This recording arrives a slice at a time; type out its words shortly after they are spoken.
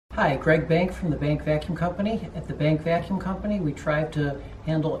Hi, Greg Bank from the Bank Vacuum Company. At the Bank Vacuum Company, we try to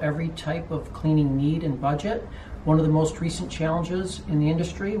handle every type of cleaning need and budget. One of the most recent challenges in the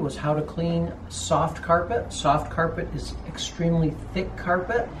industry was how to clean soft carpet. Soft carpet is extremely thick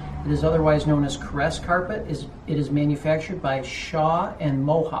carpet. It is otherwise known as caress carpet. It is manufactured by Shaw and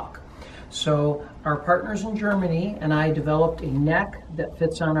Mohawk. So our partners in Germany and I developed a neck that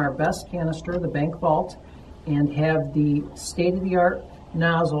fits on our best canister, the Bank Vault, and have the state-of-the-art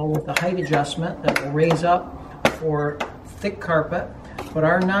nozzle with the height adjustment that will raise up for thick carpet. But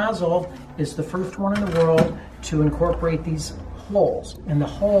our nozzle is the first one in the world to incorporate these holes, and the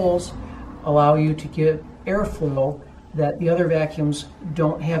holes allow you to get airflow that the other vacuums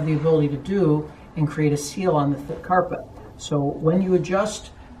don't have the ability to do and create a seal on the thick carpet. So when you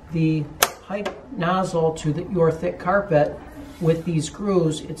adjust the height nozzle to your thick carpet with these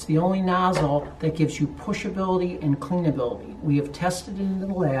grooves, it's the only nozzle that gives you pushability and cleanability. We have tested it in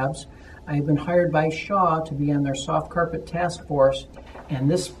the labs. I've been hired by Shaw to be on their soft carpet task force, and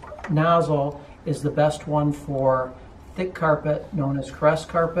this nozzle is the best one for thick carpet, known as caress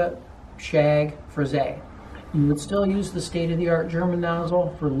carpet, shag, frise. You would still use the state-of-the-art German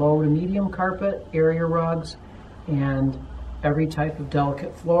nozzle for low to medium carpet, area rugs, and every type of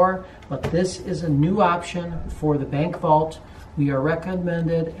delicate floor, but this is a new option for the Bank Vault. We are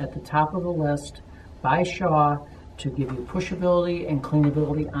recommended at the top of the list by Shaw to give you pushability and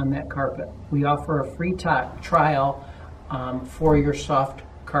cleanability on that carpet. We offer a free trial for your soft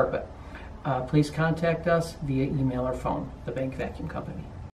carpet. Please contact us via email or phone, the Bank Vacuum Company.